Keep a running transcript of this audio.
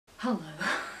Hello.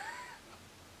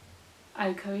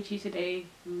 I'm coming to you today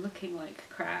looking like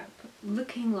crap.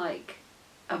 Looking like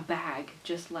a bag,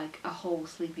 just like a whole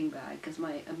sleeping bag, because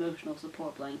my emotional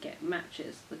support blanket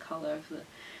matches the colour of the...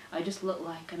 I just look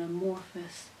like an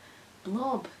amorphous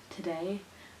blob today,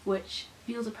 which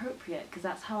feels appropriate because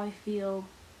that's how I feel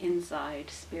inside,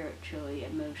 spiritually,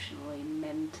 emotionally,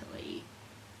 mentally,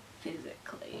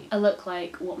 physically. I look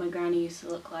like what my granny used to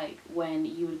look like when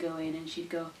you would go in and she'd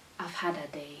go, "I've had a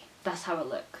day." That's how I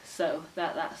look. So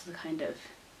that's the kind of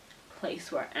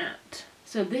place we're at.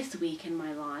 So this week in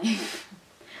my life,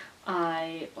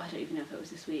 I don't even know if it was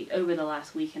this week, over the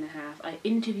last week and a half, I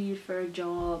interviewed for a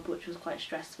job which was quite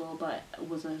stressful but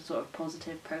was a sort of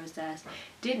positive process.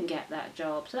 Didn't get that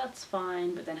job, so that's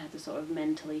fine, but then had to sort of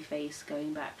mentally face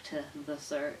going back to the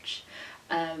search.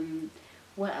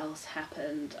 What else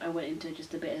happened? I went into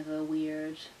just a bit of a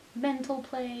weird mental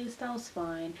place, that was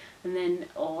fine. And then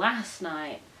last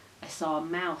night I saw a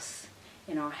mouse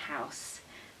in our house,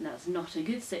 and that's not a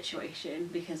good situation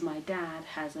because my dad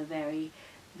has a very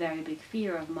big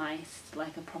fear of mice,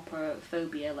 like a proper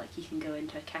phobia, like he can go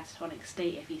into a catatonic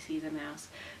state if he sees a mouse.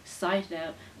 Side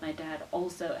note, my dad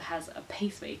also has a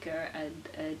pacemaker and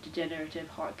a degenerative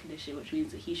heart condition, which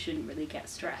means that he shouldn't really get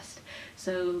stressed.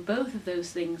 So both of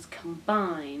those things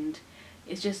combined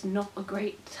is just not a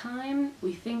great time.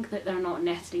 We think that they're not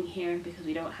nesting here because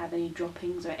we don't have any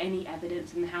droppings or any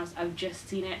evidence in the house. I've just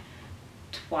seen it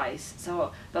twice.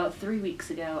 So about 3 weeks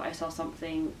ago I saw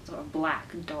something sort of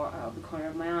black dart out of the corner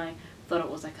of my eye, thought it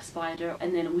was like a spider,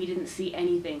 and then we didn't see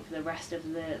anything for the rest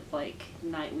of the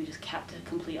night. We just kept a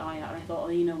complete eye out, and I thought, oh,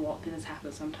 you know what, because this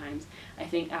happens sometimes. I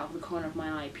think out of the corner of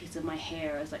my eye a piece of my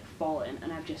hair has like fallen,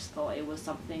 and I've just thought it was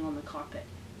something on the carpet.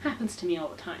 Happens to me all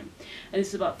the time. And this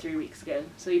is about 3 weeks ago,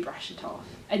 so we brushed it off.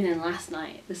 And then last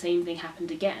night the same thing happened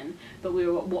again, but we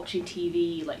were watching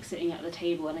TV, like sitting at the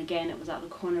table, and again it was out the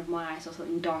corner of my eye. I saw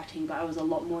something darting, but I was a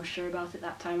lot more sure about it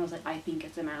that time. I was like, I think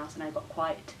it's a mouse, and I got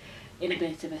quite in a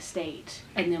bit of a state.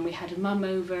 And then we had Mum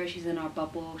over, she's in our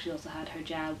bubble, she also had her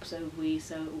jab, so we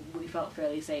felt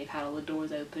fairly safe, had all the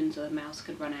doors open so the mouse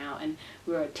could run out, and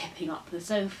we were tipping up the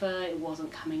sofa, it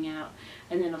wasn't coming out.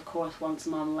 And then of course once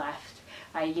Mum left,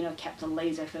 I kept a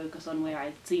laser focus on where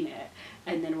I'd seen it,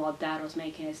 and then while Dad was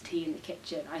making his tea in the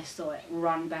kitchen I saw it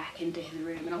run back into his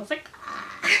room, and I was like,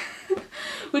 ah!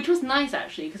 Which was nice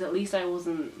actually, because at least I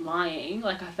wasn't lying.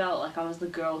 Like, I felt like I was the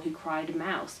girl who cried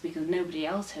mouse because nobody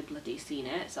else had bloody seen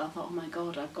it, so I thought, oh my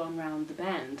god, I've gone round the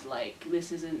bend, like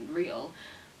this isn't real.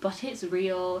 But it's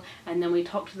real. And then we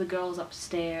talked to the girls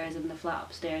upstairs in the flat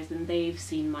upstairs, and they've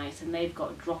seen mice and they've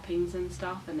got droppings and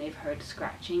stuff and they've heard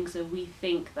scratching, so we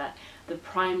think that the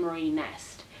primary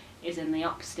nest is in the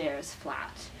upstairs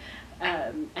flat,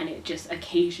 and it just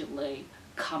occasionally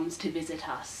comes to visit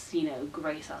us,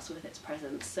 grace us with its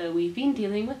presence. So we've been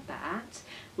dealing with that,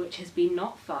 which has been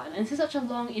not fun. And this is such a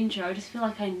long intro, I just feel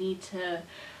like I need to...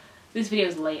 This video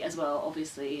is late as well,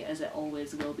 obviously, as it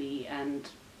always will be, and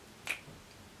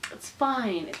it's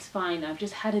fine, it's fine. I've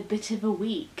just had a bit of a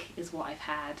week, is what I've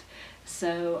had.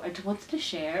 So I just wanted to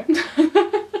share.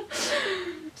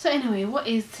 So anyway, what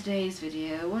is today's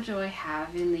video? What do I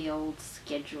have in the old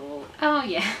schedule? Oh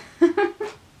yeah.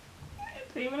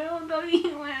 I don't even know what I'm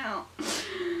talking about.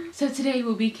 So today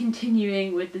we'll be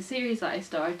continuing with the series that I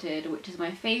started, which is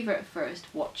my favourite first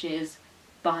watches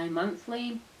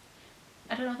bi-monthly.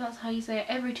 I don't know if that's how you say it.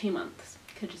 Every 2 months.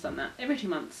 Could have just done that. Every 2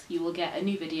 months you will get a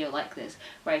new video like this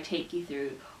where I take you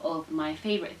through all of my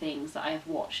favourite things that I have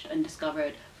watched and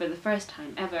discovered for the first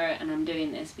time ever, and I'm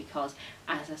doing this because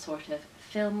as a sort of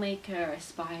filmmaker,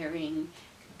 aspiring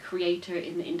creator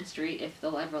in the industry, if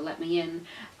they'll ever let me in,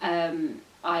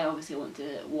 I obviously want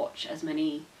to watch as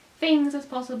many things as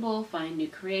possible, find new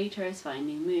creators, find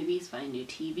new movies, find new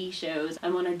TV shows.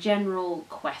 I'm on a general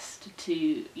quest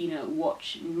to,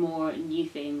 watch more new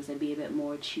things and be a bit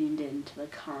more tuned in to the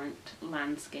current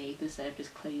landscape instead of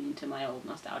just clinging to my old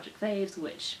nostalgic faves,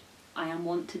 which I am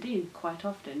wont to do quite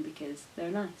often because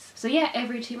they're nice. So yeah,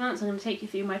 every 2 months I'm going to take you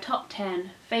through my top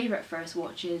 10 favourite first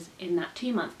watches in that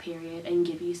 2 month period and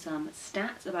give you some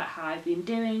stats about how I've been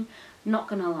doing. Not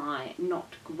gonna lie,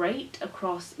 not great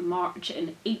across March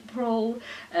and April.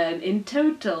 In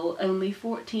total, only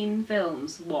 14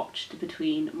 films watched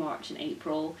between March and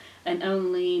April, and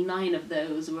only 9 of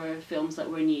those were films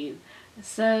that were new.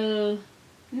 So,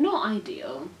 not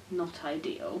ideal, not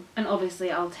ideal. And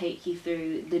obviously I'll take you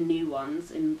through the new ones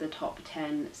in the top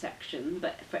 10 section,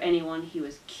 but for anyone who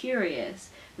is curious,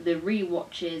 the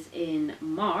rewatches in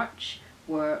March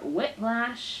were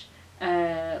Whiplash,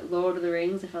 Lord of the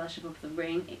Rings, The Fellowship of the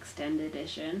Ring Extended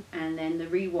Edition, and then the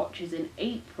rewatches in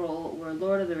April were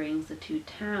Lord of the Rings, The Two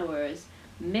Towers,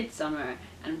 Midsummer,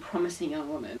 and Promising Young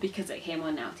Woman, because it came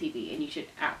on Now TV, and you should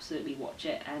absolutely watch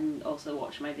it, and also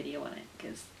watch my video on it,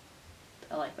 because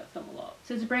I like that film a lot.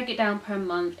 So to break it down per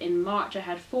month, in March I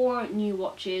had 4 new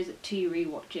watches, 2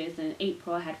 rewatches, and in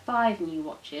April I had 5 new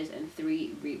watches and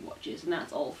 3 rewatches, and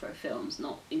that's all for films,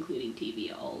 not including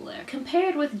TV at all there.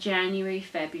 Compared with January,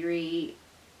 February,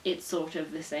 it's sort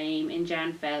of the same. In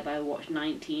Jan-Feb I watched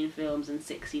 19 films and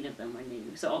 16 of them were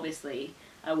new, so obviously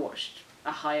I watched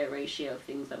a higher ratio of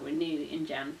things that were new in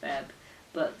Jan-Feb,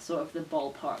 but sort of the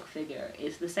ballpark figure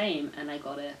is the same, and I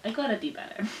gotta do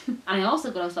better. And I also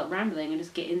gotta stop rambling and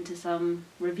just get into some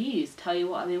reviews, tell you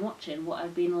what I've been watching, what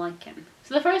I've been liking.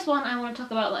 So the first one I want to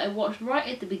talk about that I watched right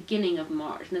at the beginning of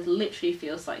March, and this literally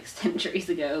feels like centuries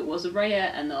ago, was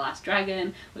Raya and the Last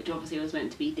Dragon, which obviously was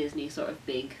meant to be Disney's sort of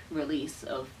big release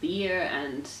of the year,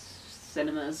 and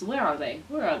cinemas, where are they?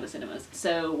 Where are the cinemas?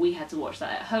 So we had to watch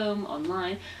that at home,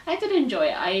 online. I did enjoy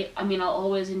it. I mean, I'll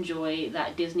always enjoy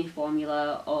that Disney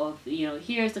formula of, you know,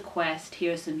 here's a quest,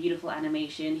 here's some beautiful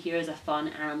animation, here's a fun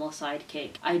animal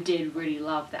sidekick. I did really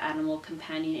love the animal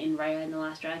companion in Raya and the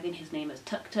Last Dragon. His name is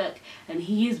Tuk Tuk, and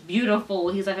he is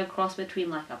beautiful. He's like a cross between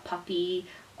like a puppy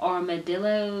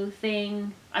armadillo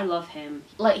thing. I love him.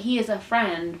 Like, he is a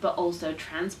friend, but also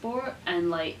transport, and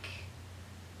like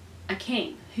a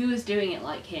king. Who is doing it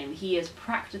like him? He is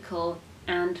practical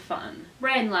and fun.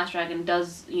 Raya and the Last Dragon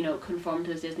does, you know, conform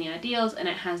to those Disney ideals, and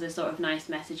it has this sort of nice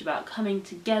message about coming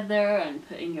together and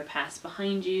putting your past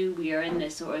behind you. We are in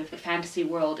this sort of fantasy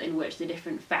world in which the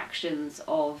different factions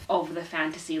of the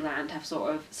fantasy land have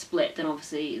sort of split, and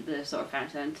obviously the sort of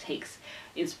fantasy land takes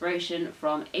inspiration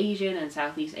from Asian and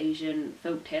Southeast Asian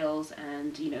folktales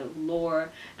and, you know, lore,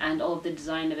 and all of the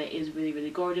design of it is really, really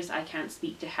gorgeous. I can't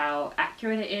speak to how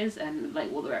accurate it is and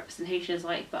like what the representation is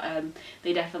like, but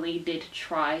they definitely did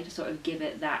try to sort of give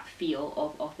it that feel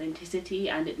of authenticity,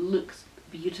 and it looks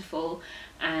beautiful,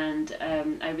 and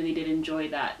I really did enjoy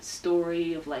that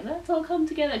story of like, let's all come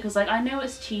together, because like, I know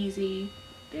it's cheesy.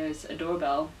 There's a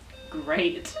doorbell.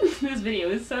 Great. This video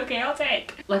is so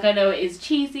chaotic. Like, I know it is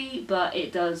cheesy, but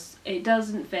it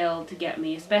doesn't fail to get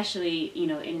me, especially, you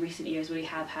know, in recent years we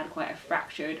have had quite a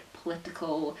fractured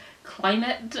political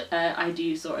climate. I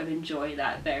do sort of enjoy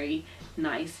that very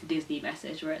nice Disney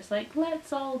message where it's like,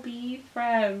 let's all be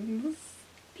friends,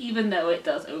 even though it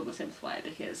does oversimplify it,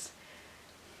 because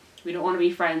we don't want to be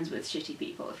friends with shitty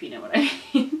people, if you know what I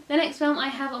mean. The next film I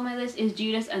have on my list is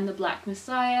Judas and the Black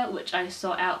Messiah, which I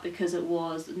sought out because it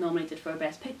was nominated for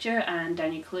Best Picture, and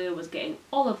Daniel Kaluuya was getting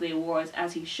all of the awards,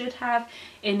 as he should have.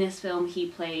 In this film he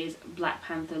plays Black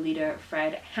Panther leader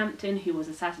Fred Hampton, who was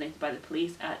assassinated by the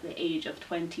police at the age of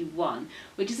 21,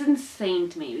 which is insane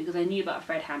to me, because I knew about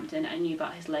Fred Hampton, I knew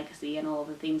about his legacy and all of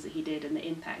the things that he did and the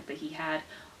impact that he had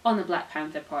on the Black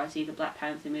Panther Party, the Black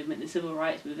Panther movement, the civil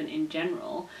rights movement in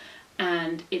general.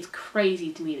 And it's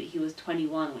crazy to me that he was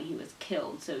 21 when he was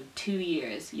killed, so 2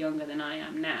 years younger than I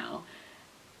am now.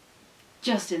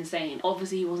 Just insane.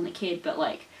 Obviously he wasn't a kid, but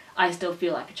like, I still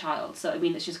feel like a child, so I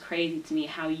mean, it's just crazy to me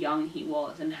how young he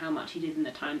was and how much he did in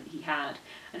the time that he had,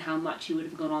 and how much he would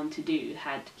have gone on to do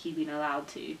had he been allowed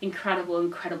to. Incredible,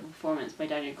 incredible performance by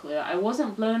Daniel Kaluuya. I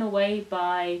wasn't blown away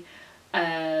by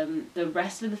the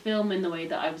rest of the film in the way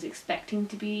that I was expecting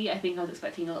to be. I think I was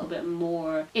expecting a little bit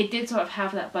more. It did sort of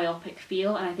have that biopic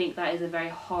feel, and I think that is a very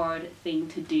hard thing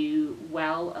to do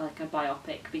well, like a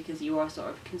biopic, because you are sort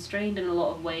of constrained in a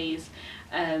lot of ways,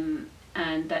 and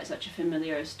that's such a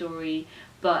familiar story.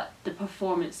 But the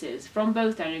performances from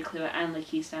both Daniel Kaluuya and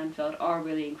Lakeith Stanfield are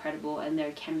really incredible, and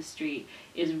their chemistry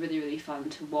is really, really fun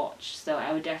to watch. So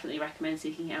I would definitely recommend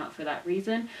seeking it out for that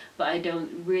reason, but I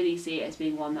don't really see it as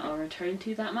being one that I'll return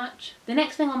to that much. The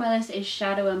next thing on my list is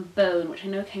Shadow and Bone, which I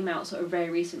know came out sort of very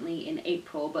recently in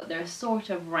April, but they're sort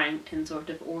of ranked in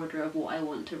sort of order of what I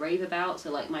want to rave about,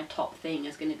 so like my top thing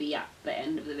is going to be at the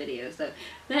end of the video. So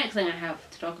the next thing I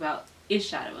have to talk about is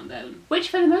Shadow and Bone, which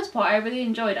for the most part I really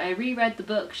enjoyed. I reread the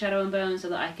book Shadow and Bone so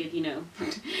that I could, you know,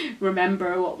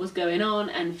 remember what was going on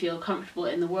and feel comfortable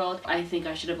in the world. I think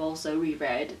I should have also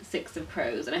reread Six of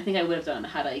Crows, and I think I would have done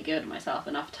had I given myself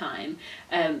enough time,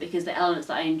 because the elements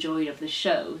that I enjoyed of the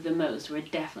show the most were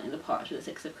definitely the parts with the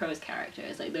Six of Crows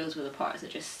characters. Like, those were the parts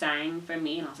that just sang for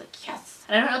me, and I was like, yes!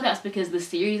 And I don't know if that's because the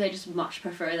series, I just much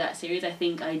prefer that series. I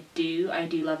think I do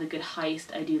love a good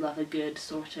heist, I do love a good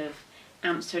sort of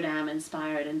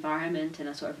Amsterdam-inspired environment and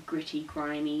a sort of gritty,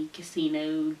 grimy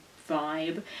casino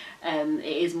vibe. It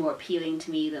is more appealing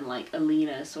to me than like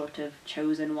Alina's sort of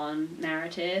chosen one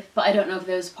narrative. But I don't know if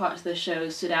those parts of the show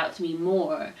stood out to me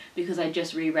more because I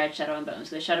just reread Shadow and Bone,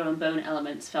 so the Shadow and Bone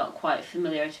elements felt quite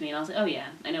familiar to me, and I was like, oh yeah,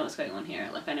 I know what's going on here,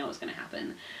 like I know what's going to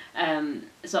happen.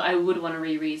 So I would want to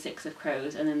reread Six of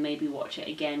Crows and then maybe watch it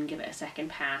again, give it a second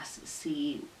pass,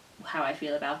 see how I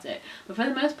feel about it. But for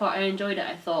the most part I enjoyed it.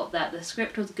 I thought that the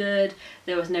script was good,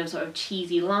 there was no sort of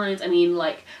cheesy lines. I mean,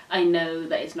 like, I know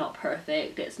that it's not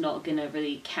perfect, it's not gonna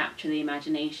really capture the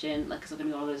imagination, like it's not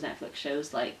gonna be one of those Netflix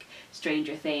shows like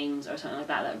Stranger Things or something like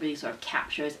that that really sort of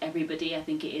captures everybody. I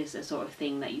think it is a sort of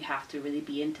thing that you have to really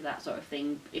be into that sort of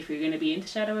thing if you're going to be into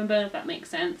Shadow and Bone, if that makes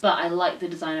sense. But I like the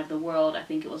design of the world, I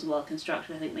think it was well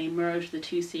constructed, I think they merged the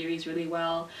two series really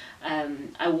well.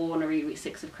 I will want to reread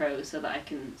Six of Crows so that I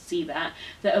can see that.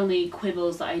 The only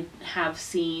quibbles that I have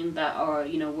seen that are,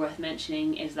 you know, worth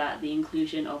mentioning is that the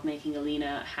inclusion of making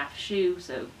Alina half Shu,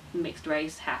 so mixed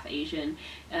race, half Asian,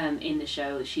 in the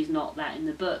show. She's not that in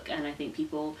the book, and I think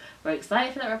people were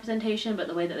excited for that representation, but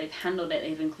the way that they've handled it,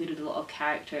 they've included a lot of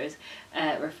characters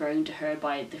referring to her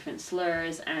by different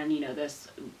slurs, and, you know, there's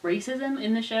racism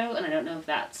in the show, and I don't know if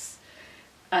that's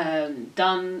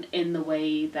done in the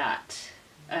way that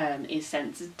is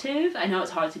sensitive. I know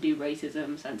it's hard to do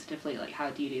racism sensitively, like how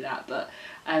do you do that, but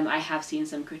I have seen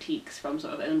some critiques from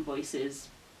sort of Own Voices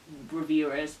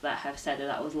reviewers that have said that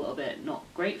that was a little bit not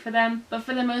great for them. But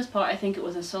for the most part I think it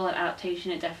was a solid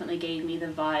adaptation. It definitely gave me the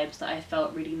vibes that I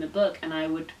felt reading the book, and I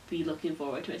would be looking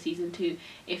forward to a season 2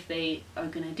 if they are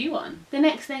gonna do one. The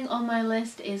next thing on my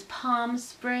list is Palm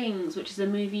Springs, which is a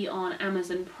movie on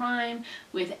Amazon Prime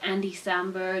with Andy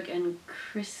Samberg and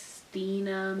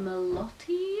Christina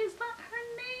Milioti, is that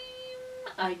her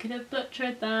name? I could have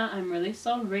butchered that, I'm really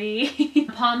sorry.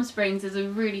 Palm Springs is a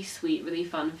really sweet, really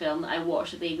fun film that I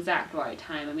watched at the exact right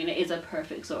time. I mean, it is a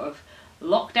perfect sort of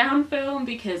lockdown film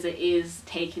because it is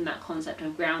taking that concept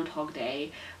of Groundhog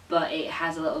Day, but it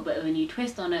has a little bit of a new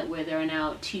twist on it where there are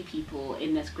now two people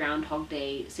in this Groundhog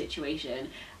Day situation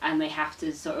and they have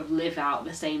to sort of live out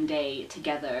the same day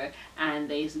together, and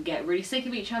they get really sick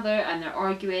of each other and they're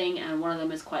arguing, and one of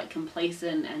them is quite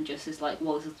complacent and just is like,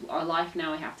 well, this is our life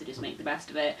now, we have to just make the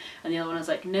best of it, and the other one is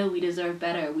like, no, we deserve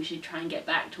better, we should try and get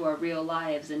back to our real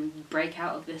lives and break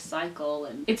out of this cycle.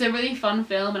 And it's a really fun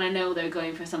film, and I know they're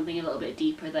going for something a little bit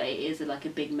deeper, that it is like a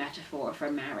big metaphor for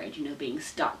marriage, you know, being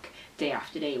stuck day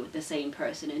after day with the same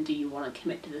person, and do you want to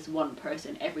commit to this one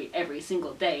person every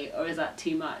single day, or is that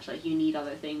too much? Like, you need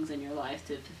other things in your life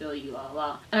to fulfill you, la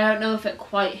la. And I don't know if it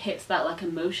quite hits that like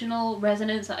emotional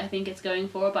resonance that I think it's going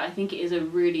for, but I think it is a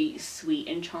really sweet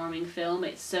and charming film.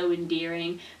 It's so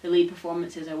endearing, the lead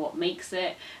performances are what makes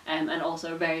it, and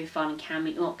also a very fun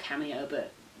cameo, not cameo,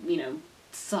 but, you know,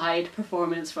 side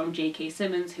performance from J.K.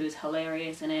 Simmons, who is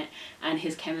hilarious in it, and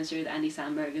his chemistry with Andy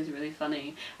Samberg is really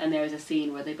funny. And there is a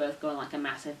scene where they both go on like a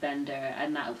massive bender,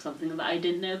 and that was something that I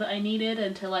didn't know that I needed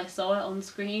until I saw it on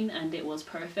screen, and it was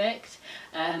perfect.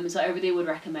 So I really would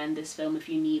recommend this film if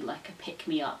you need like a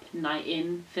pick-me-up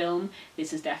night-in film.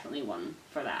 This is definitely one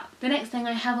for that. The next thing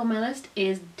I have on my list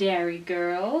is Dairy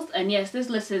Girls, and yes, this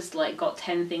list has like got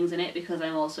 10 things in it because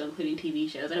I'm also including TV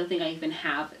shows. I don't think I even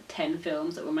have 10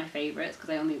 films that were my favourites because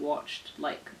I only watched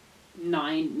like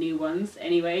 9 new ones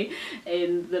anyway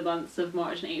in the months of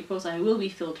March and April, so I will be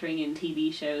filtering in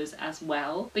TV shows as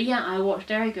well. But yeah, I watched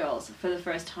Dairy Girls for the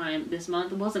first time this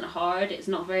month. It wasn't hard, it's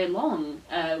not very long,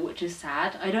 which is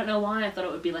sad. I don't know why, I thought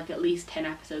it would be like at least 10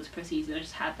 episodes per season, I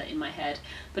just had that in my head,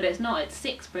 but it's not, it's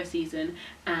 6 per season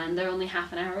and they're only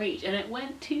half an hour each, and it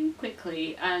went too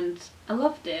quickly and I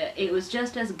loved it. It was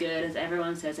just as good as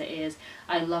everyone says it is.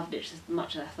 I loved it just as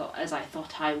much as I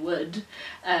thought I would.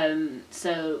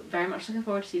 So very much looking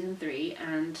forward to season 3,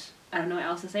 and I don't know what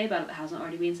else to say about it that hasn't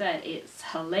already been said. It's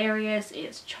hilarious,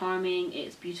 it's charming,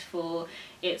 it's beautiful.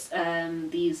 It's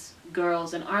these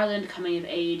girls in Ireland coming of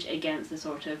age against the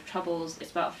sort of troubles.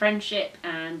 It's about friendship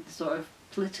and the sort of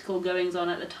political goings on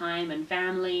at the time and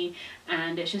family,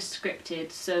 and it's just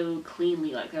scripted so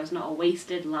cleanly, like there's not a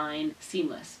wasted line.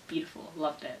 Seamless, beautiful,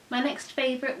 loved it. My next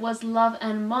favourite was Love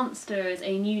and Monsters,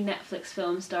 a new Netflix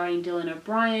film starring Dylan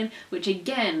O'Brien, which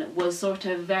again was sort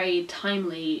of very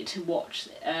timely to watch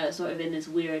sort of in this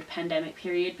weird pandemic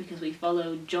period, because we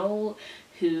follow Joel,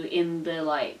 who in the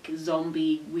like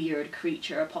zombie weird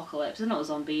creature apocalypse, it's not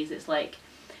zombies, it's like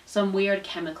some weird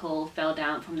chemical fell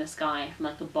down from the sky from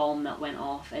like a bomb that went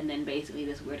off, and then basically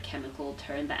this weird chemical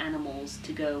turned the animals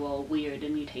to go all weird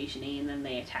and mutation-y, and then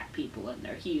they attack people and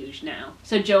they're huge now.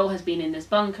 So Joel has been in this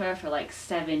bunker for like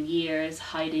 7 years,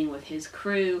 hiding with his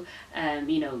crew,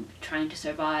 you know, trying to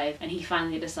survive, and he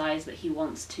finally decides that he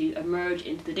wants to emerge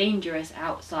into the dangerous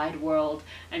outside world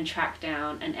and track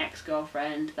down an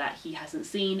ex-girlfriend that he hasn't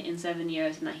seen in 7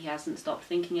 years and that he hasn't stopped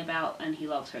thinking about, and he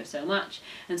loves her so much,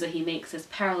 and so he makes this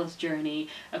perilous journey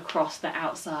across the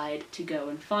outside to go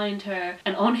and find her.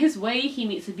 And on his way he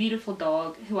meets a beautiful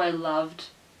dog who I loved.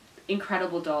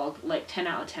 Incredible dog, like 10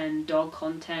 out of 10 dog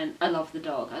content. I love the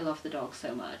dog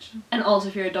so much. And also,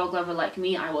 if you're a dog lover like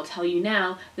me, I will tell you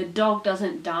now, the dog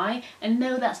doesn't die. And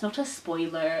no, that's not a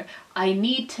spoiler. I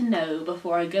need to know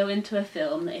before I go into a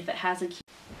film that if it has a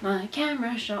my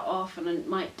camera shut off, and I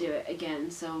might do it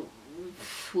again, so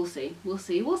we'll see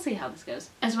how this goes.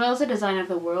 As well as the design of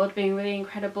the world being really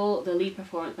incredible, the lead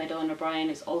performance by Dylan O'Brien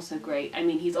is also great. I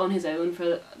mean, he's on his own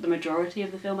for the majority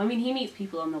of the film. I mean, he meets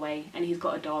people on the way and he's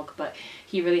got a dog, but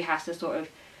he really has to sort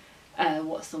of,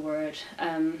 what's the word,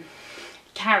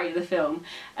 carry the film.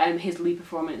 His lead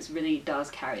performance really does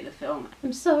carry the film.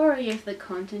 I'm sorry if the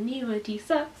continuity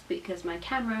sucks because my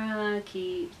camera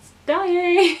keeps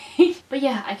dying. But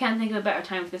yeah, I can't think of a better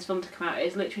time for this film to come out.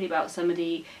 It's literally about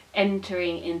somebody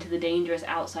entering into the dangerous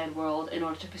outside world in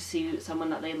order to pursue someone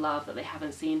that they love that they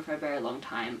haven't seen for a very long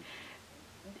time.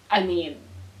 I mean,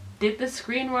 did the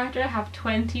screenwriter have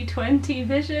 20/20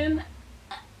 vision?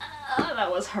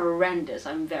 That was horrendous.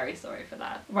 I'm very sorry for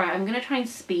that. Right, I'm gonna try and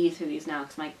speed through these now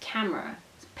because my camera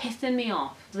is pissing me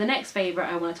off. So the next favourite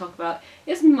I want to talk about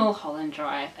is Mulholland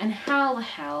Drive. And how the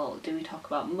hell do we talk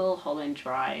about Mulholland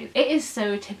Drive? It is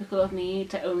so typical of me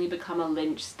to only become a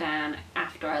Lynch stan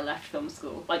after I left film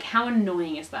school. Like, how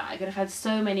annoying is that? I could have had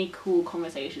so many cool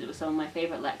conversations with some of my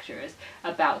favourite lecturers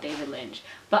about David Lynch,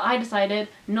 but I decided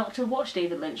not to watch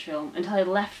David Lynch film until I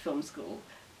left film school.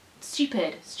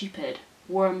 Stupid.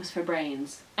 Worms for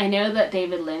brains. I know that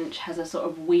David Lynch has a sort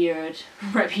of weird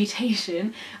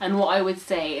reputation, and what I would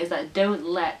say is that don't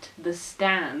let the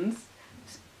stans,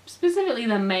 specifically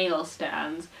the male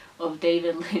stans, of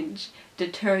David Lynch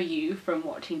deter you from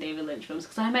watching David Lynch films,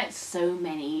 because I met so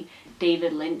many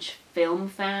David Lynch film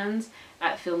fans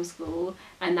at film school,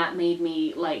 and that made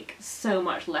me like so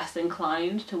much less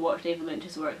inclined to watch David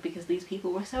Lynch's work because these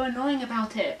people were so annoying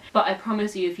about it. But I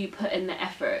promise you, if you put in the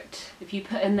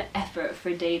effort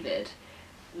for David,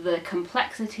 the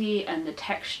complexity and the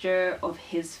texture of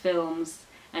his films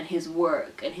and his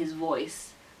work and his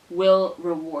voice will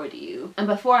reward you. And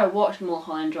before I watched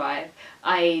Mulholland Drive,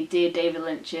 I did David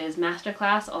Lynch's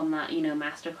masterclass on that, you know,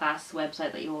 masterclass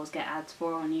website that you always get ads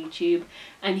for on YouTube,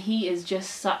 and he is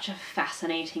just such a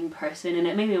fascinating person, and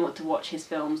it made me want to watch his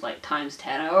films like times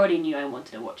 10. I already knew I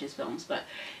wanted to watch his films, but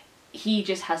he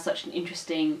just has such an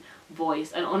interesting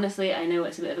voice, and honestly, I know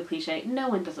it's a bit of a cliche, no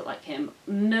one does it like him.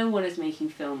 No one is making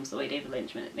films the way David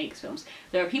Lynch makes films.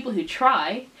 There are people who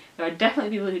try, there are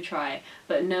definitely people who try,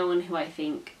 but no one who I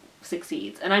think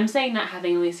succeeds. And I'm saying that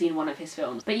having only seen one of his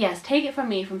films. But yes, take it from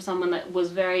me, from someone that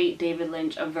was very David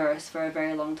Lynch averse for a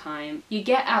very long time. You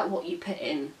get out what you put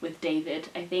in with David.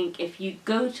 I think if you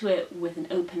go to it with an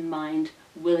open mind,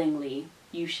 willingly,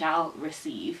 you shall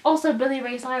receive. Also, Billy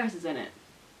Ray Cyrus is in it.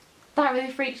 That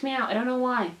really freaked me out. I don't know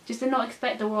why. Just did not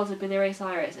expect the worlds of Billy Ray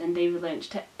Cyrus and David Lynch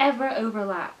to ever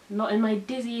overlap. Not in my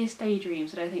dizziest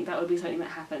daydreams did I think that would be something that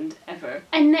happened, ever.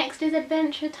 And next is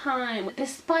Adventure Time.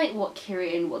 Despite what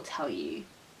Kieran will tell you,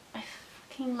 I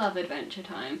fucking love Adventure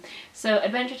Time. So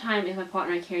Adventure Time is my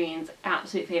partner Kieran's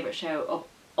absolute favourite show of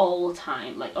all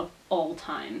time. Like, of all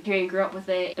time. Kieran grew up with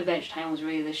it. Adventure Time was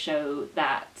really the show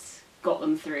that got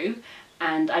them through,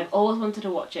 and I've always wanted to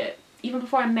watch it. Even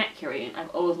before I met Kieran, I've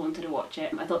always wanted to watch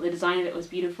it. I thought the design of it was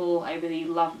beautiful. I really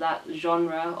loved that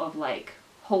genre of like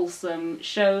wholesome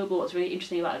show, but what's really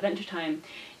interesting about Adventure Time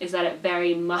is that it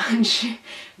very much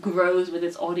grows with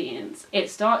its audience. It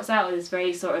starts out as this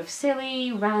very sort of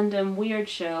silly, random, weird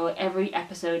show. Every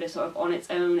episode is sort of on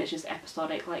its own, it's just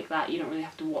episodic like that. You don't really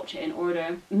have to watch it in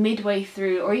order. Midway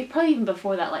through, or probably even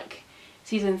before that, like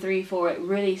season 3, 4, it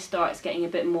really starts getting a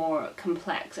bit more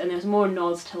complex, and there's more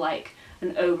nods to like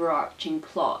an overarching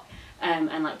plot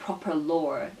and like proper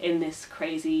lore in this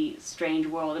crazy, strange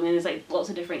world. I mean, there's like lots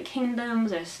of different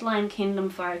kingdoms. There's Slime Kingdom,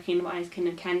 Fire Kingdom, Ice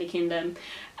Kingdom, Candy Kingdom,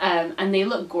 and they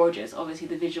look gorgeous. Obviously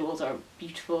the visuals are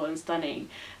beautiful and stunning,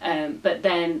 but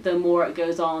then the more it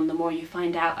goes on, the more you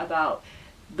find out about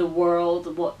the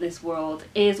world, what this world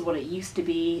is, what it used to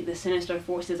be, the sinister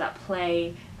forces at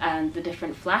play, and the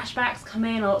different flashbacks come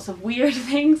in, lots of weird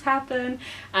things happen,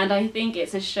 and I think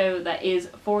it's a show that is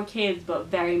for kids but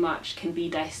very much can be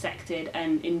dissected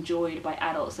and enjoyed by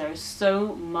adults. There is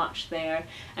so much there,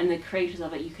 and the creators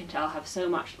of it, you can tell, have so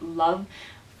much love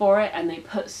for it, and they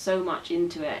put so much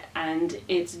into it, and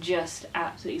it's just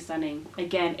absolutely stunning.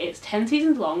 Again, it's 10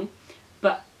 seasons long,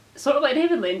 but sort of like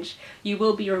David Lynch, you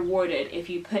will be rewarded if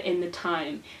you put in the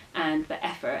time and the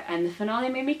effort, and the finale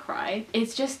made me cry.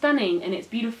 It's just stunning and it's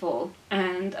beautiful,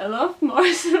 and I love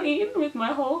Marceline with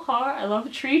my whole heart. I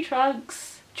love Tree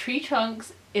Trunks. Tree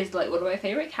Trunks is like one of my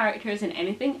favourite characters in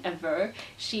anything ever.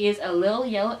 She is a little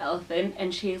yellow elephant,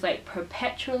 and she is like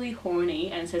perpetually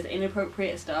horny and says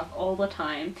inappropriate stuff all the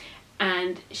time.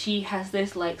 And she has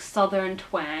this like southern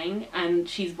twang, and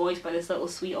she's voiced by this little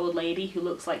sweet old lady who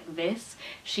looks like this.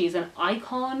 She's an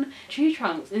icon. Tree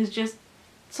Trunks is just,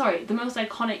 sorry, the most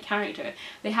iconic character.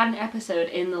 They had an episode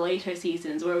in the later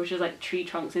seasons where it was just like Tree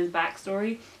Trunks'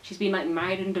 backstory. She's been like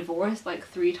married and divorced like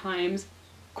 3 times.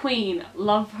 Queen,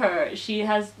 love her. She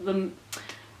has the,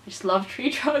 I just love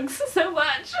Tree Trunks so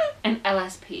much. And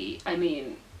LSP, I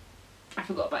mean, I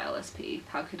forgot about LSP,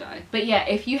 how could I? But yeah,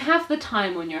 if you have the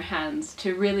time on your hands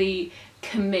to really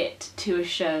commit to a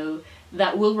show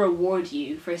that will reward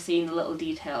you for seeing the little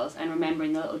details and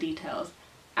remembering the little details,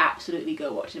 absolutely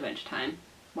go watch Adventure Time.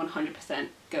 100%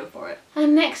 go for it.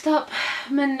 And next up,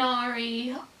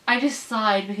 Minari. I just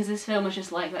sighed because this film was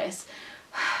just like this.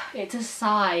 It's a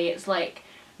sigh, it's like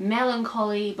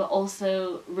melancholy but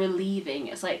also relieving.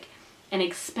 It's like an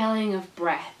expelling of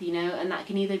breath, you know, and that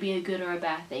can either be a good or a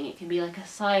bad thing. It can be like a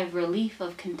sigh of relief,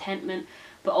 of contentment,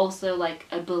 but also like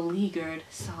a beleaguered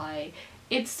sigh.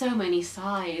 It's so many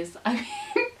sighs. I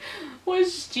mean, what a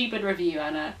stupid review,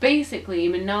 Anna. Basically,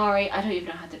 Minari, I don't even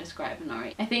know how to describe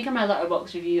Minari. I think in my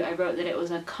Letterboxd review I wrote that it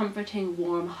was a comforting,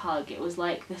 warm hug. It was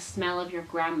like the smell of your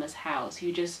grandma's house.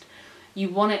 You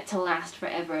want it to last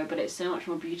forever, but it's so much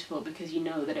more beautiful because you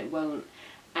know that it won't.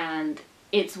 And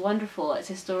it's wonderful. It's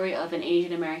a story of an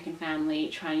Asian American family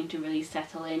trying to really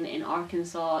settle in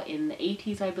Arkansas in the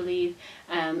 80s, I believe,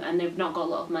 and they've not got a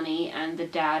lot of money, and the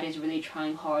dad is really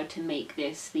trying hard to make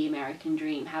this the American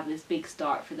dream, have this big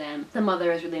start for them. The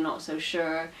mother is really not so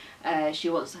sure. She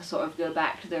wants to sort of go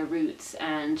back to their roots,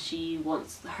 and she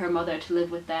wants her mother to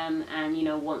live with them, and, you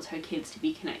know, wants her kids to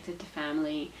be connected to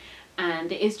family.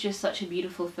 And it is just such a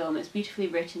beautiful film. It's beautifully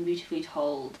written, beautifully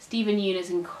told. Stephen Yeun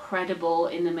is incredible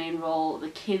in the main role. The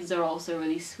kids are also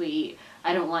really sweet.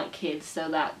 I don't like kids, so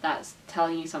that's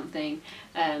telling you something.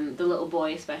 The little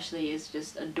boy especially is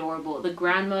just adorable. The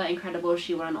grandma, incredible.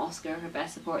 She won an Oscar for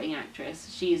Best Supporting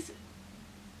Actress. She's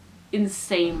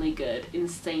insanely good,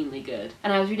 insanely good.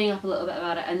 And I was reading up a little bit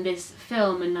about it, and this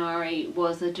film, Minari,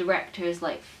 was the director's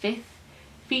like 5th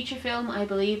feature film, I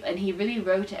believe, and he really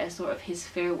wrote it as sort of his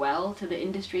farewell to the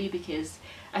industry, because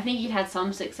I think he'd had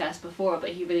some success before, but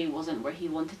he really wasn't where he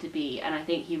wanted to be, and I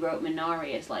think he wrote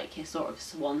Minari as like his sort of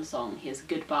swan song, his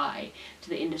goodbye to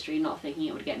the industry, not thinking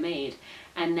it would get made,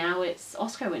 and now it's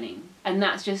Oscar winning. And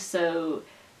that's just so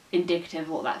indicative of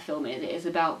what that film is. It is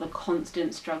about the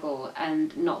constant struggle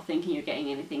and not thinking you're getting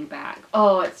anything back.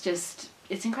 Oh,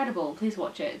 it's incredible. Please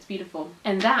watch it. It's beautiful.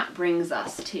 And that brings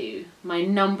us to my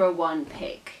 #1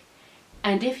 pick.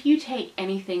 And if you take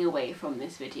anything away from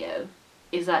this video,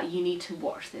 is that you need to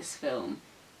watch this film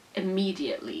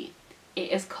immediately.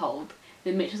 It is called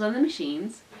The Mitchells and the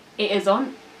Machines. It is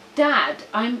on... Dad,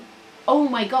 oh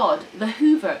my god, The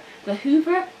Hoover. The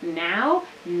Hoover now,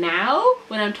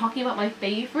 when I'm talking about my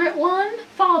favourite one?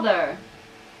 Father.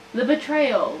 The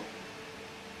Betrayal.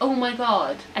 Oh my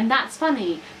god. And that's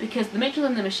funny because The Mitchells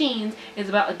and the Machines is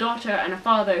about a daughter and a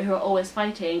father who are always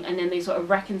fighting, and then they sort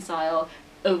of reconcile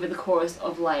over the course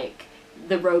of like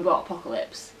the robot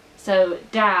apocalypse. So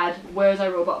Dad, where's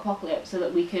our robot apocalypse so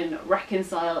that we can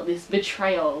reconcile this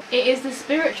betrayal? It is the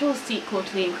spiritual sequel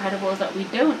to The Incredibles that we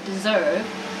don't deserve,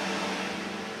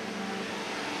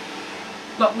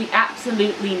 but we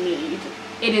absolutely need.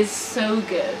 It is so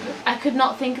good. I could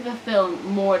not think of a film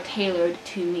more tailored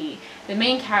to me. The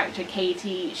main character,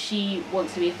 Katie, she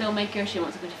wants to be a filmmaker, she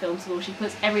wants to go to film school, she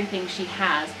puts everything she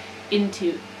has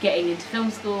into getting into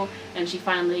film school, and she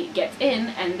finally gets in,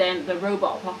 and then the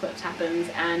robot apocalypse happens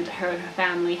and her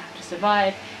family have to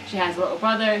survive. She has a little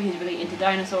brother who's really into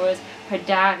dinosaurs. Her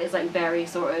dad is like very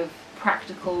sort of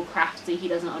practical, craftsy. He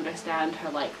doesn't understand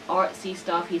her like artsy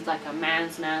stuff. He's like a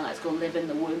man's man, let's go live in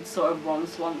the woods sort of Ron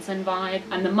Swanson vibe.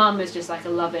 And the mum is just like a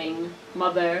loving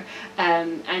mother,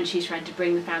 and she's trying to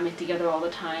bring the family together all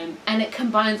the time. And it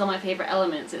combines all my favourite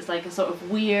elements. It's like a sort of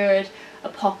weird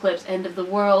apocalypse, end of the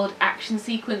world action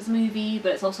sequence movie,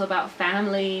 but it's also about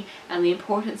family and the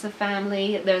importance of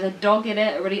family. There's a dog in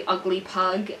it, a really ugly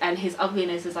pug, and his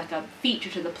ugliness is like a feature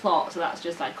to the plot, so that's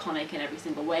just iconic in every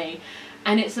single way.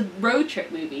 And it's a road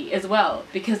trip movie as well,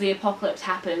 because the apocalypse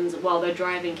happens while they're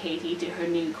driving Katie to her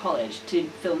new college, to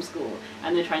film school,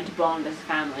 and they're trying to bond as a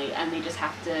family, and they just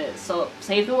have to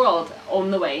save the world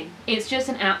on the way. It's just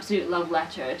an absolute love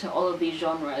letter to all of these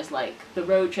genres, like the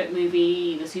road trip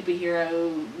movie, the superhero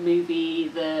movie,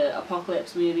 the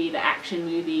apocalypse movie, the action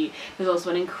movie. There's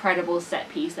also an incredible set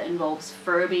piece that involves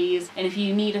Furbies, and if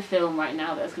you need a film right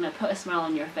now that's going to put a smile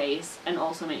on your face and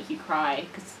also make you cry,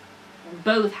 because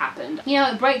both happened. You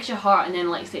know, it breaks your heart and then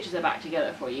like stitches it back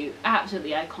together for you.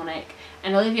 Absolutely iconic.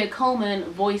 And Olivia Colman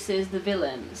voices the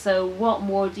villain. So what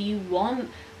more do you want?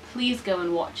 Please go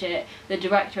and watch it. The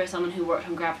director is someone who worked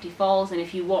on Gravity Falls, and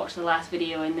if you watch the last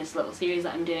video in this little series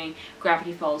that I'm doing,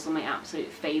 Gravity Falls was my absolute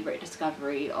favourite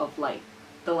discovery of like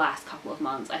the last couple of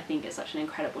months. I think it's such an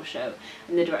incredible show.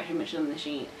 And the director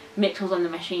Mitchell's on the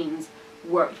Machines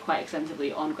worked quite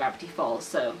extensively on Gravity Falls,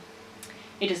 so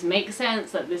it just makes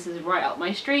sense that this is right up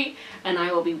my street, and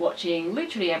I will be watching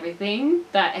literally everything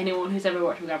that anyone who's ever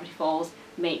worked on Gravity Falls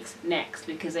makes next,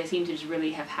 because they seem to just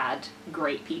really have had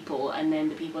great people, and then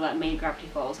the people that made Gravity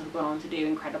Falls have gone on to do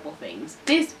incredible things.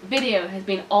 This video has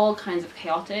been all kinds of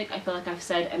chaotic. I feel like I've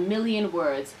said a million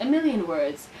words,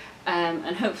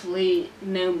 and hopefully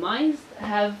no mice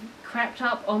have crept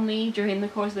up on me during the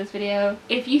course of this video.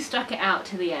 If you stuck it out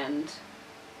to the end,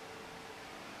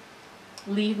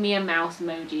 leave me a mouse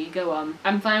emoji, go on.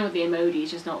 I'm fine with the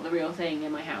emojis, just not the real thing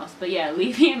in my house. But yeah,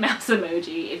 leave me a mouse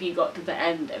emoji if you got to the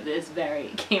end of this very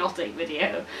chaotic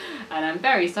video. And I'm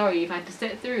very sorry you've had to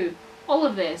sit through all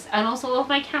of this, and also all of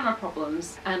my camera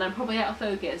problems. And I'm probably out of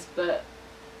focus, but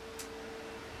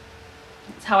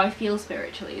it's how I feel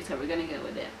spiritually, so we're gonna go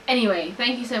with it. Anyway,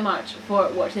 thank you so much for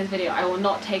watching this video. I will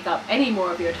not take up any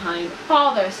more of your time.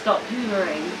 Father, stop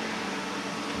hoovering.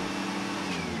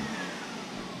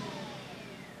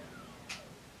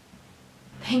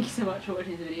 Thank you so much for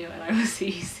watching this video, and I will see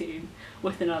you soon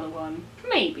with another one.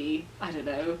 Maybe. I don't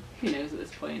know. Who knows at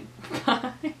this point.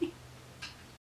 Bye.